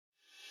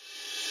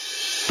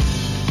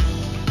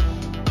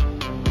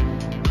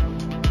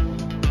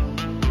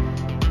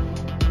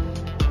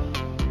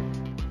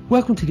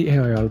Welcome to the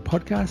AI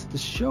podcast, the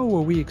show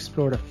where we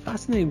explore the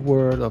fascinating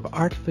world of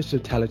artificial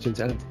intelligence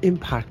and its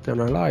impact on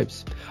our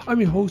lives.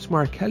 I'm your host,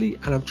 Mark Kelly,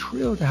 and I'm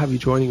thrilled to have you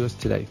joining us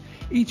today.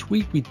 Each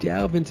week we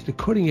delve into the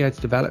cutting-edge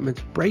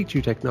developments,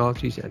 breakthrough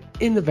technologies and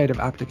innovative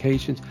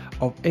applications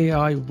of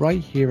AI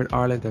right here in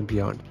Ireland and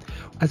beyond.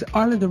 As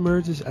Ireland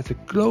emerges as a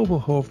global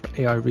hub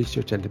for AI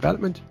research and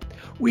development,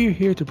 we are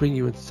here to bring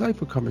you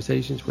insightful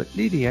conversations with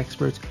leading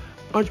experts,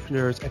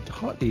 entrepreneurs and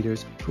thought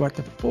leaders who are at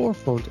the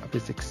forefront of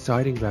this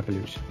exciting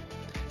revolution.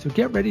 So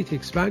get ready to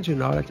expand your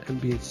knowledge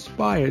and be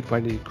inspired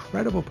by the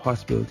incredible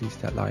possibilities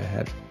that lie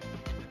ahead.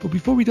 But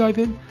before we dive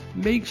in,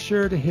 make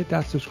sure to hit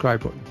that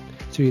subscribe button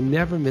so you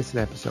never miss an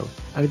episode.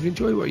 And if you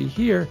enjoy what you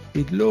hear,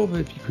 we'd love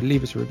it if you could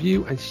leave us a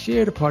review and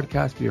share the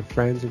podcast with your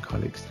friends and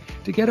colleagues.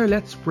 Together,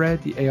 let's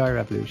spread the AI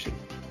revolution.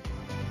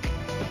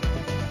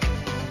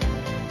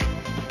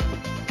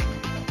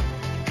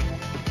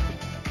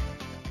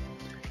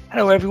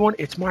 Hello everyone,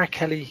 it's Mark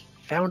Kelly,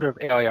 founder of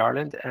AI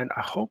Ireland, and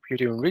I hope you're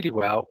doing really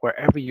well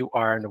wherever you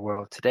are in the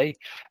world today.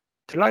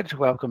 Delighted to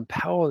welcome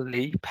Pawel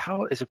Lee.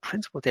 Pawel is a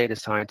principal data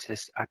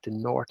scientist at the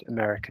North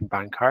American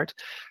Bancard.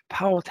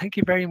 Pawel, thank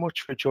you very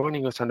much for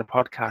joining us on the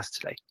podcast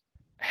today.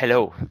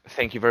 Hello,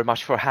 thank you very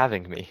much for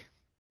having me.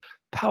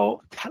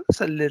 Pawel, tell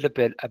us a little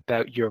bit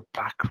about your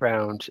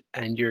background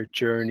and your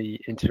journey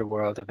into the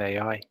world of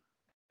AI.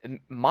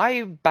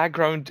 My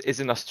background is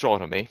in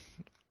astronomy.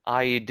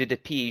 I did a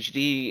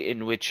PhD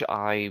in which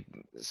I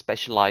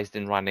specialized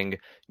in running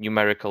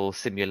numerical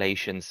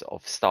simulations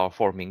of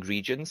star-forming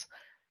regions.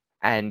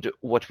 And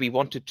what we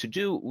wanted to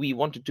do, we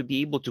wanted to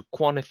be able to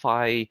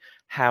quantify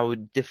how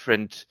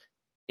different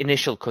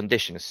initial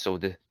conditions, so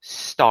the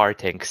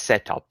starting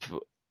setup,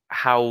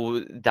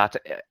 how that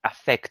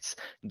affects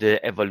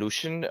the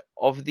evolution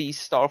of these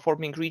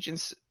star-forming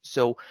regions.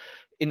 So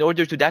in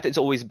order to that, it's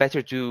always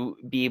better to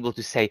be able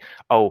to say,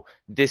 oh,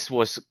 this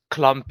was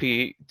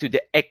clumpy to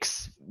the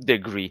X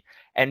degree.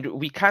 And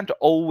we can't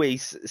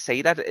always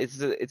say that.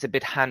 It's a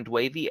bit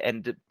hand-wavy.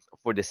 And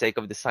for the sake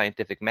of the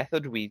scientific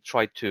method, we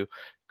try to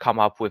come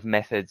up with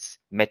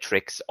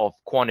metrics of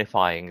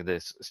quantifying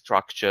this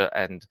structure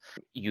and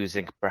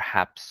using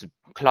perhaps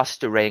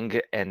clustering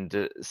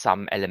and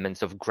some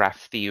elements of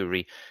graph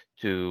theory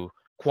to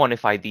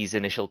quantify these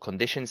initial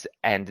conditions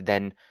and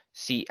then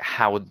see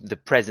how the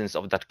presence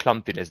of that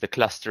clumpiness, the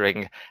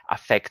clustering,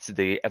 affects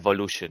the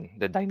evolution,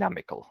 the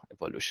dynamical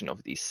evolution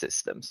of these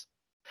systems.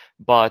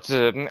 But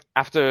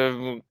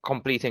after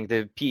completing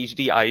the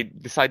PhD, I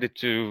decided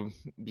to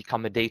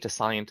become a data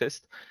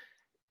scientist.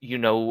 You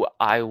know,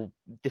 I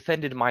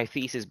defended my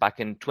thesis back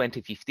in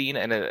 2015,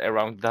 and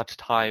around that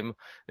time,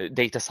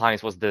 data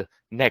science was the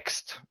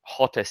next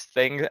hottest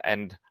thing,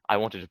 and I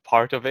wanted a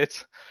part of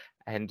it.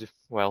 And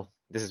well,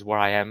 this is where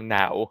I am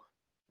now.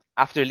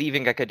 After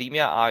leaving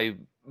academia, I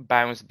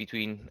bounced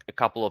between a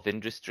couple of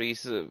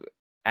industries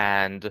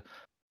and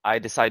I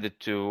decided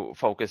to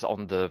focus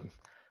on the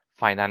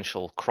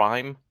financial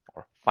crime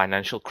or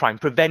financial crime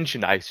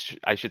prevention, I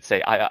should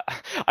say.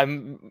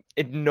 I'm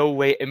in no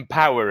way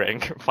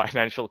empowering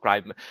financial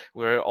crime.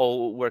 We're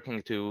all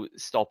working to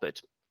stop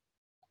it.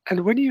 And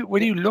when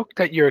you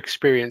looked at your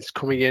experience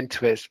coming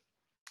into it,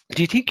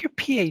 do you think your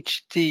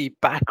PhD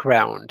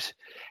background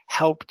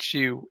helped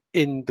you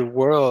in the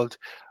world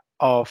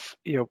of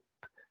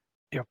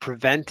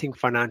preventing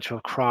financial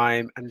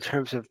crime and in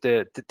terms of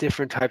the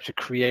different types of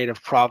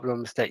creative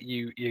problems that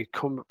you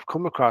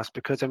come across?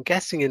 Because I'm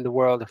guessing in the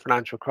world of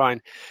financial crime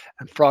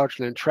and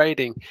fraudulent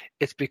trading,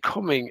 it's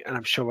becoming, and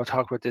I'm sure we'll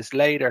talk about this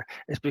later,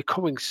 it's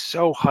becoming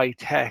so high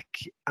tech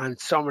and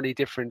so many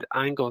different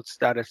angles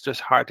that it's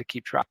just hard to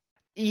keep track.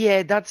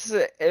 Yeah, that's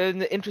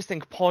an interesting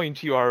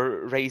point you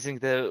are raising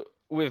there.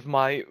 With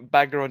my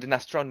background in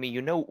astronomy,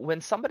 you know,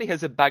 when somebody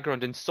has a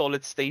background in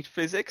solid state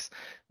physics,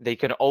 they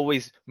can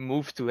always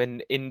move to an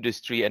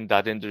industry, and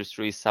that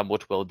industry is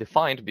somewhat well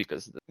defined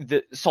because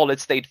the solid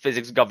state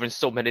physics governs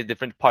so many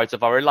different parts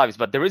of our lives.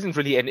 But there isn't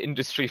really an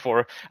industry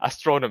for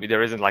astronomy.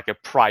 There isn't like a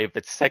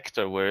private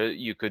sector where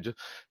you could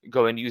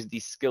go and use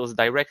these skills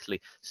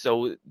directly.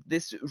 So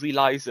this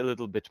relies a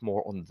little bit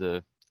more on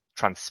the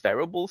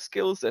transferable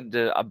skills and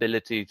the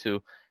ability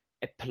to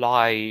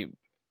apply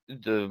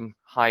the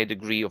high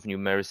degree of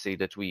numeracy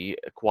that we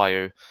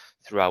acquire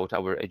throughout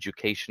our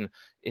education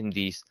in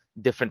these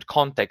different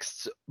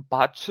contexts.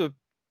 But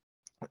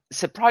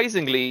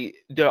surprisingly,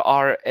 there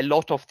are a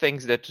lot of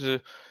things that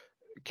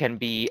can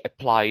be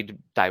applied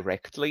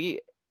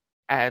directly.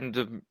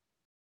 And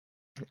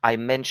I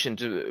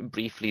mentioned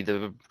briefly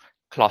the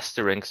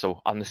clustering, so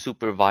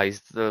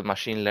unsupervised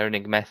machine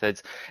learning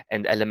methods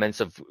and elements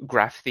of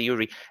graph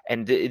theory.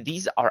 And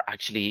these are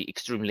actually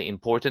extremely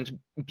important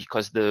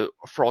because the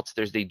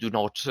fraudsters, they do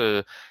not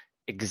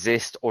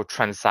exist or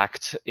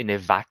transact in a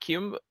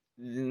vacuum.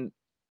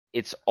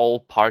 It's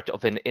all part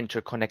of an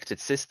interconnected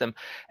system,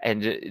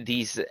 and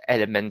these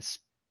elements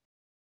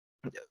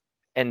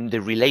and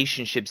the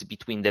relationships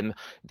between them,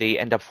 they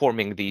end up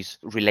forming these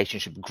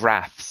relationship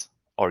graphs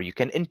or you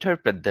can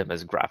interpret them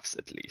as graphs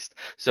at least.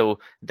 So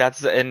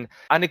that's an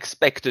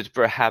unexpected,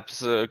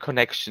 perhaps,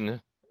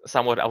 connection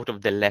somewhat out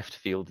of the left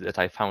field that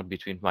I found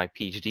between my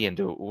PhD and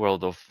the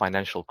world of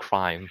financial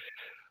crime.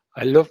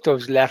 I love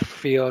those left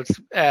fields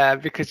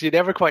because you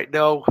never quite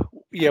know,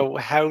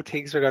 how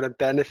things are going to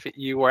benefit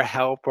you or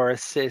help or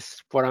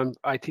assist. But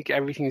I think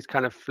everything's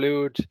kind of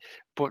fluid,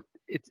 but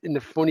it's in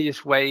the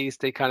funniest ways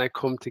they kind of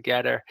come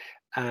together.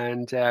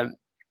 And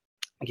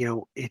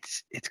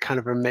it's kind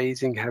of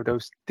amazing how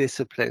those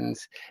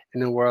disciplines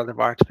in the world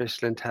of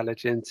artificial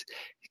intelligence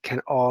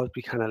can all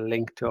be kind of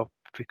linked up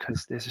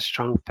because there's a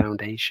strong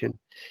foundation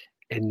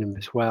in them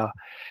as well.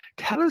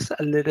 Tell us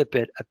a little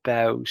bit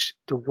about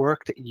the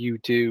work that you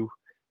do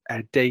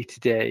day to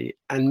day,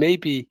 and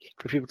maybe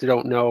for people that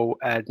don't know,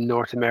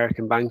 North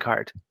American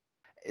Bancard.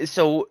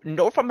 So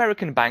North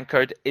American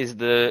Bancard is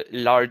the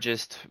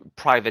largest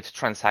private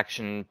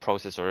transaction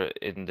processor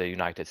in the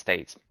United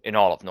States, in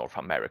all of North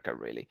America,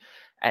 really.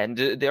 And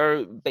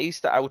they're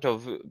based out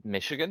of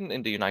Michigan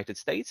in the United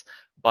States,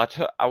 but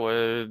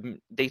our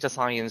data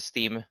science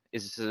team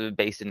is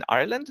based in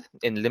Ireland,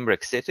 in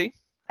Limerick City.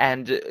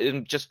 And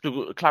just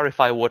to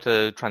clarify what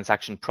a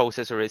transaction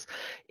processor is,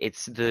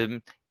 it's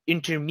the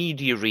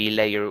intermediary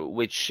layer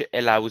which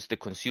allows the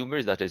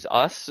consumers, that is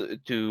us,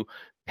 to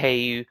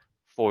pay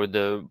for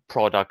the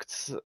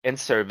products and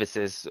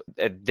services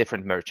at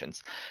different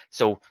merchants.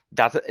 So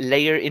that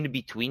layer in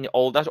between,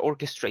 all that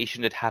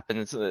orchestration that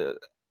happens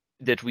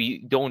that we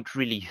don't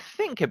really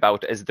think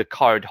about as the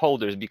card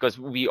holders, because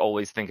we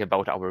always think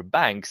about our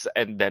banks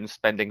and then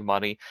spending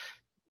money,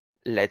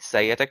 let's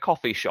say, at a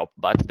coffee shop.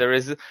 But there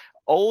is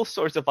all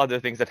sorts of other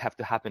things that have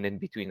to happen in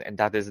between, and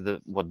that is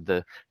what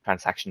the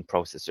transaction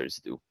processors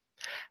do.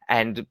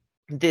 And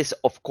this,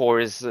 of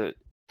course,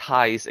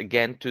 ties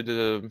again to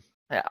the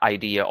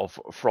idea of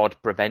fraud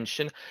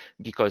prevention,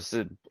 because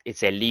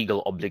it's a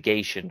legal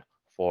obligation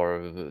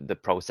for the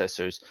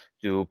processors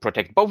to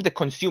protect both the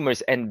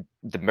consumers and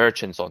the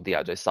merchants on the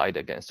other side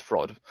against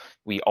fraud.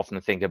 We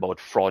often think about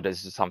fraud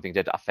as something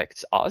that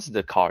affects us,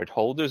 the card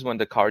holders, when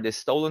the card is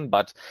stolen,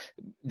 but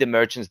the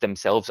merchants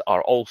themselves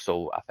are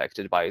also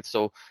affected by it.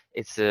 So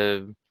it's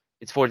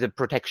for the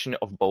protection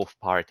of both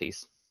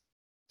parties.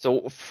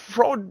 So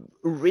fraud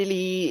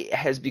really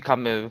has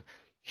become a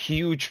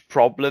huge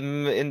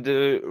problem in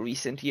the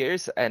recent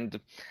years, and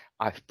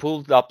I've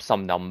pulled up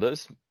some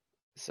numbers.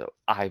 So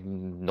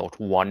I'm not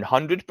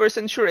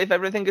 100% sure if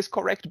everything is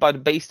correct,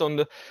 but based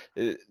on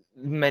the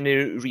many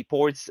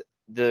reports,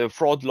 the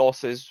fraud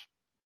losses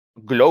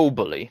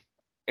globally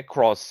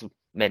across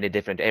many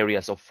different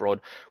areas of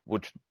fraud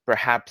would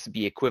perhaps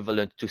be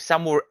equivalent to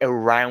somewhere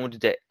around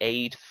the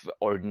 8th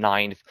or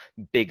 9th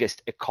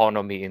biggest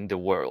economy in the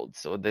world.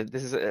 So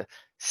this is a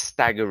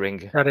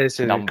staggering That is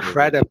an number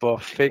incredible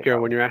figure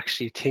when you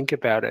actually think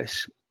about it,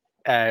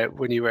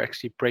 when you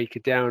actually break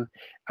it down,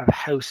 of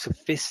how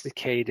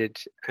sophisticated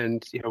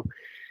and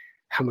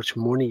how much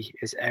money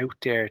is out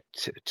there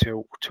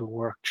to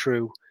work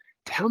through.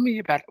 Tell me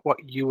about what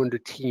you and the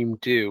team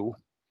do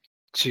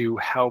to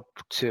help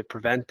to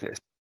prevent this.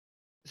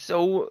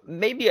 So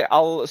maybe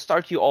I'll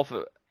start you off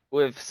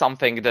with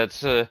something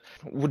that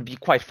would be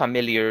quite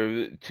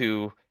familiar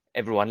to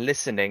everyone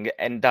listening,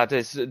 and that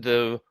is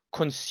the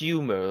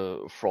consumer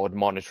fraud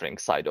monitoring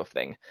side of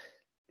thing.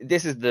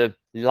 This is the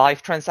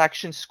live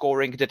transaction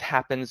scoring that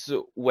happens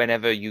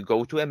whenever you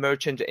go to a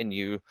merchant and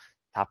you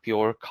tap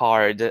your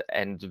card,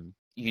 and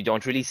you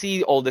don't really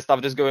see all the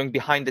stuff that's going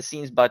behind the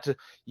scenes, but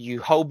you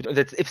hope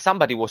that if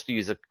somebody was to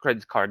use a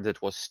credit card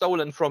that was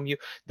stolen from you,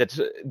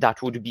 that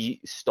would be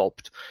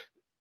stopped.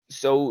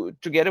 So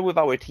together with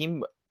our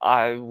team,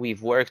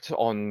 we've worked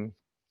on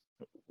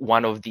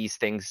one of these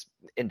things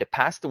in the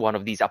past, one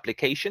of these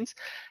applications,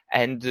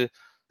 and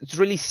it's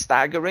really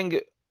staggering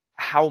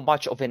how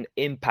much of an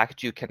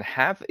impact you can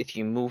have if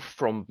you move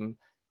from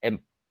a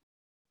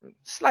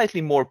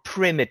slightly more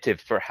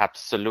primitive, perhaps,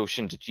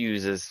 solution that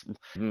uses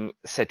a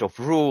set of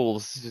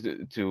rules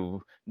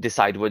to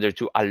decide whether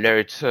to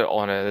alert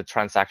on a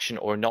transaction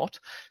or not,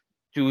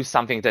 to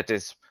something that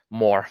is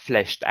more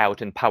fleshed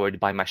out and powered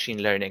by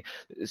machine learning.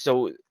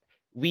 So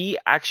we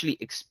actually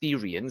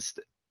experienced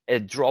a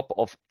drop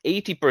of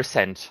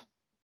 80%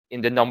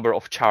 in the number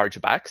of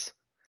chargebacks,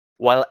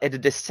 while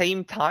at the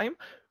same time,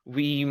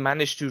 we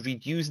managed to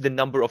reduce the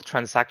number of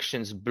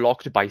transactions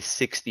blocked by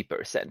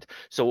 60%.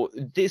 So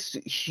this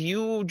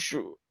huge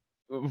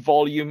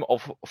volume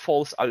of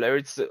false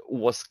alerts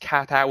was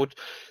cut out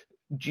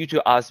due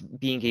to us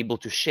being able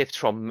to shift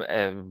from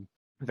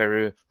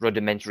very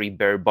rudimentary,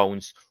 bare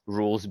bones,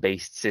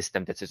 rules-based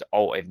system that says,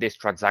 oh, if this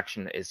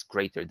transaction is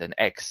greater than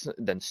X,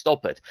 then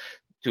stop it,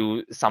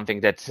 to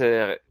something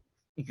that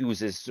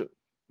uses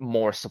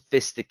more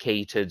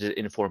sophisticated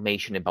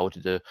information about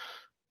the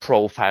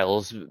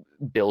profiles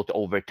built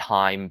over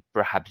time,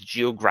 perhaps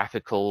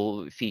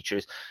geographical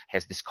features.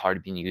 Has this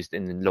card been used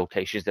in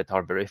locations that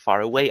are very far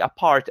away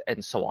apart,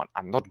 and so on?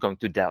 I'm not going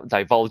to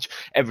divulge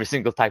every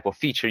single type of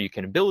feature you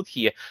can build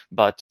here,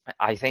 but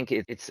I think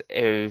it's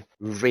a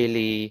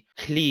really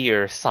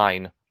clear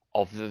sign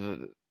of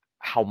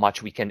how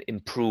much we can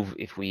improve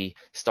if we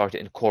start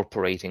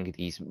incorporating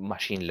these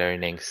machine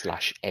learning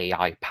 /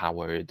 AI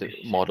powered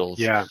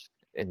models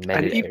in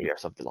many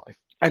areas of the life.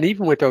 And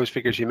even with those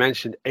figures you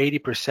mentioned,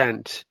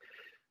 80%,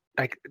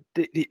 like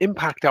the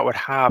impact that would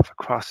have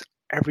across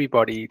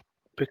everybody,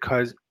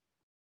 because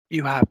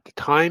you have the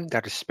time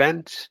that is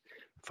spent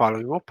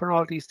following up on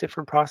all these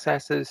different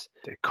processes,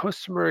 the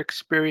customer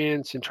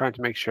experience and trying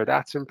to make sure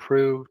that's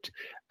improved.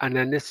 And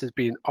then this is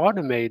being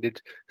automated.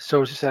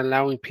 So it's just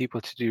allowing people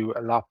to do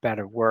a lot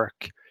better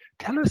work.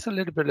 Tell us a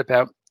little bit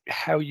about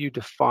how you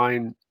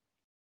define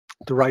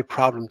the right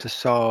problem to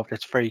solve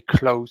that's very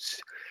close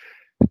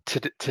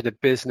to the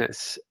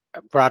business,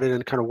 rather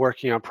than kind of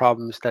working on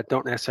problems that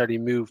don't necessarily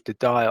move the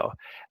dial,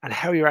 and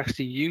how you're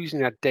actually using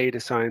that data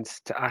science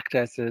to act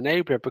as an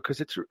enabler, because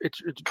it's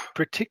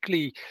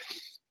particularly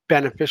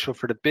beneficial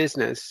for the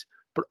business,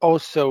 but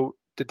also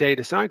the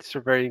data scientists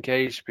are very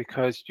engaged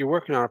because you're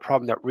working on a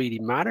problem that really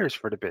matters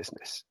for the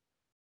business.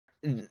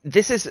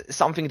 This is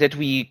something that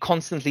we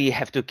constantly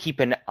have to keep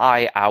an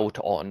eye out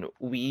on.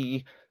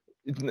 We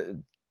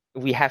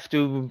have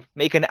to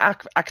make an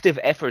active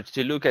effort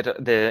to look at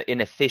the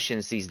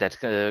inefficiencies that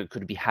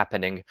could be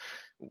happening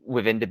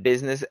within the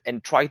business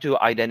and try to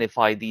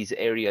identify these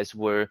areas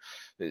where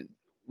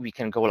we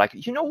can go like,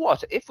 you know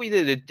what, if we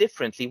did it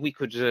differently, we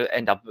could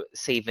end up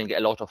saving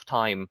a lot of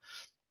time.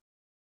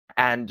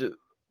 And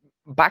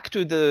back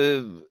to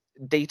the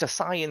data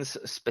science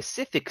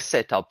specific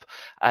setup,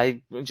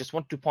 I just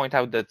want to point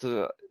out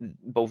that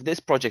both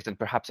this project and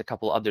perhaps a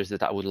couple others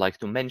that I would like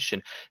to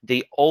mention,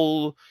 they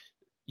all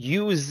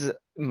use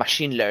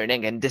machine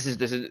learning, and this is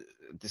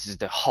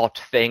the hot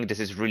thing. This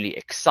is really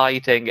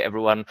exciting.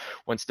 Everyone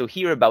wants to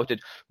hear about it,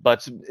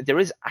 but there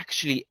is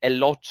actually a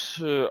lot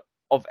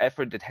of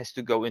effort that has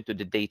to go into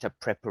the data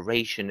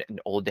preparation and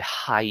all the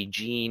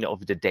hygiene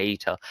of the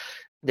data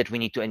that we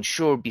need to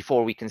ensure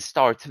before we can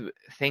start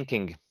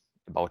thinking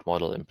about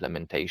model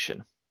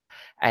implementation.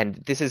 And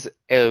this is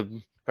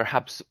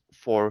perhaps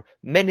for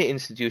many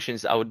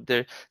institutions out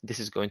there, this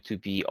is going to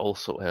be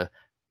also a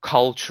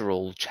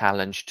cultural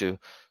challenge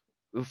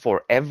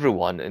for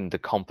everyone in the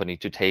company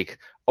to take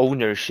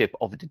ownership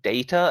of the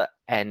data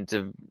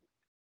and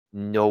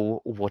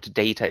know what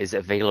data is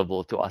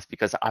available to us,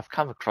 because I've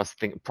come across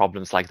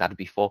problems like that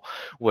before,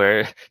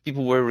 where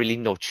people were really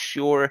not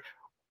sure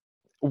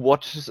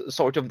what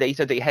sort of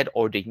data they had,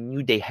 or they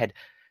knew they had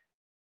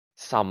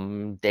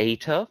some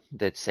data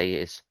that say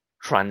is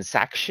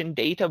transaction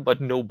data, but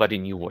nobody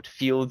knew what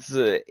fields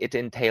it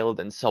entailed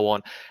and so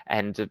on.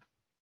 And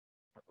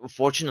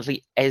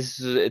fortunately,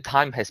 as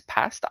time has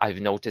passed,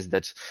 I've noticed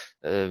that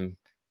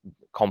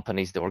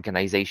companies, the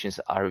organizations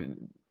are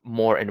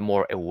more and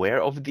more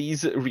aware of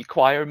these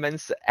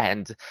requirements,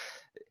 and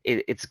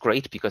it's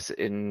great because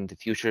in the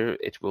future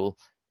it will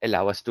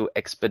allow us to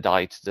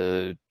expedite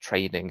the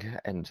training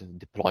and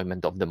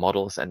deployment of the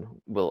models, and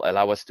will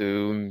allow us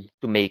to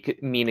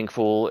make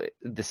meaningful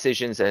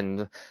decisions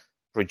and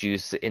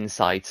produce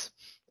insights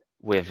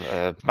with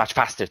a much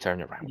faster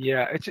turnaround.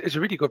 Yeah, it's a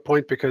really good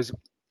point, because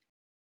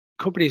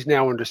companies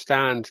now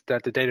understand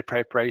that the data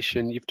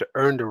preparation, you have to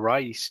earn the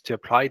right to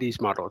apply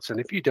these models. And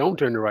if you don't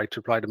earn the right to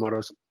apply the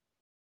models,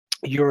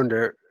 you're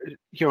under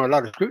a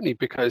lot of scrutiny,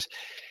 because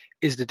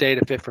is the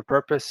data fit for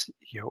purpose?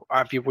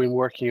 Have you been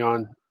working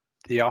on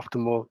the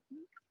optimal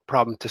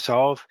problem to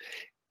solve?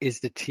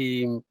 Is the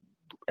team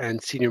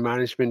and senior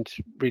management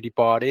really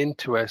bought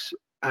into it?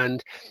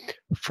 And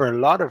for a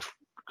lot of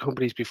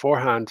companies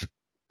beforehand,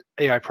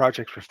 AI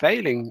projects were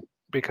failing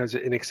because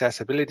of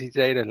inaccessibility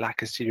data,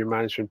 lack of senior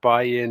management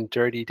buy-in,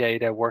 dirty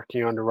data,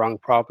 working on the wrong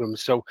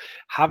problems. So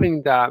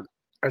having that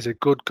as a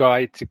good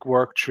guide to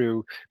work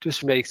through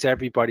just makes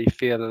everybody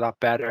feel a lot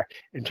better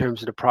in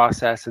terms of the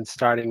process, and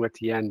starting with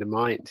the end in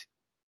mind.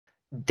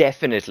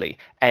 Definitely.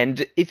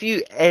 And if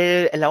you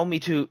allow me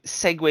to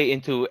segue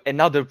into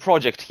another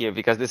project here,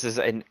 because this is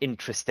an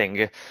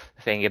interesting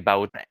thing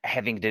about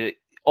having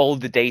all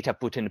the data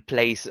put in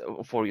place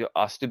for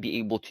us to be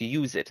able to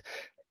use it.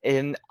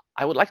 And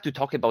I would like to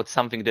talk about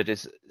something that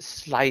is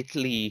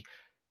slightly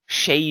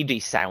shady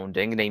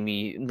sounding,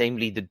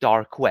 namely the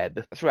dark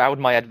web. Throughout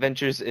my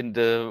adventures in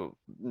the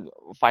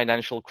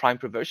financial crime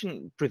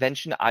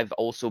prevention, I've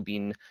also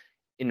been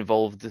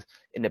involved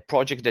in a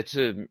project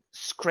that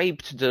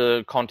scraped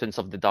the contents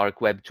of the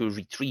dark web to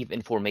retrieve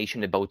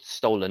information about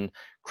stolen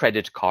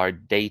credit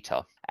card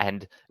data.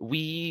 And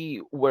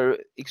we were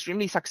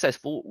extremely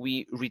successful.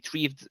 We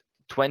retrieved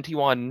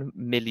 21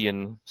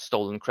 million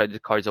stolen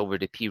credit cards over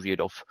the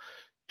period of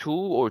 2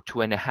 or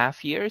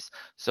 2.5 years.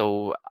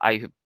 So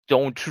I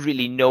don't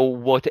really know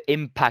what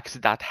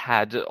impact that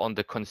had on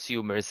the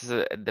consumers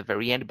at the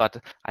very end, but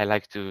I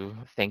like to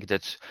think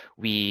that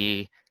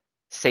we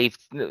saved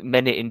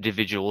many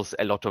individuals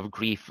a lot of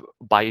grief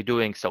by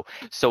doing so.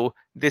 So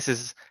this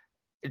is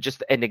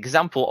just an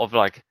example of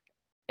like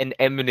an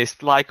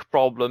MNIST-like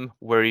problem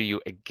where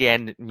you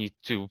again need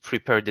to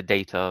prepare the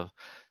data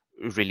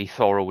really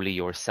thoroughly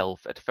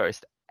yourself at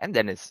first, and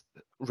then it's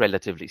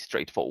relatively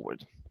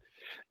straightforward.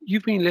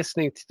 You've been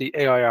listening to the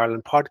AI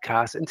Ireland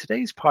podcast. In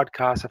today's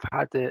podcast, I've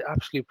had the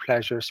absolute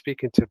pleasure of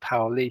speaking to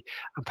Pawel Lee.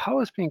 And Pawel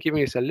has been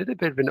giving us a little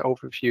bit of an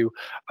overview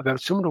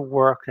about some of the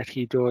work that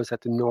he does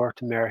at the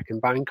North American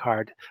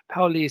Bancard.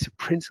 Pawel Lee is a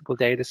principal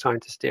data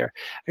scientist there.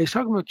 And he's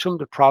talking about some of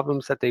the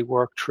problems that they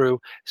work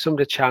through, some of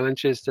the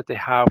challenges that they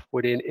have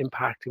within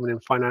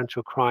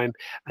financial crime,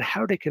 and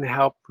how they can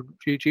help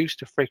reduce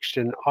the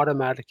friction,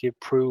 automatically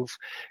approve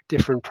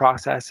different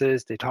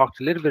processes. They talked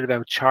a little bit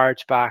about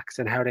chargebacks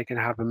and how they can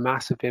have a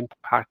massive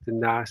impact in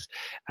that,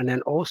 and then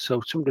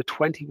also some of the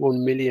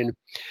 21 million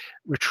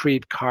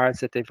retrieved cards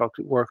that they've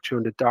worked through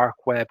on the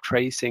dark web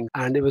tracing.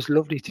 And it was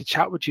lovely to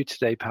chat with you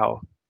today, Pawel.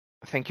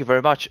 Thank you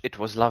very much. It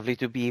was lovely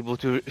to be able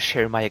to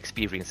share my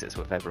experiences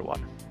with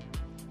everyone.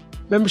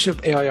 Membership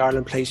of AI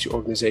Ireland placed your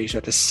organisation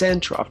at the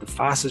centre of the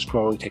fastest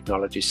growing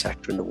technology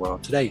sector in the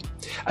world today.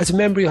 As a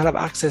member, you'll have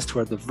access to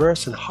our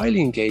diverse and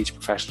highly engaged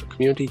professional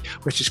community,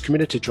 which is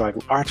committed to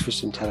driving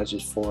artificial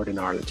intelligence forward in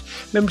Ireland.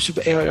 Membership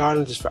of AI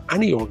Ireland is for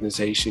any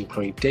organisation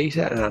employing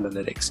data and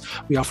analytics.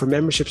 We offer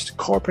memberships to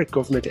corporate,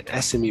 government and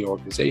SME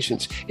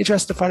organisations.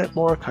 Interested to find out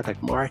more?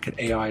 Contact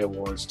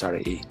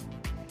mark@aiawards.ie.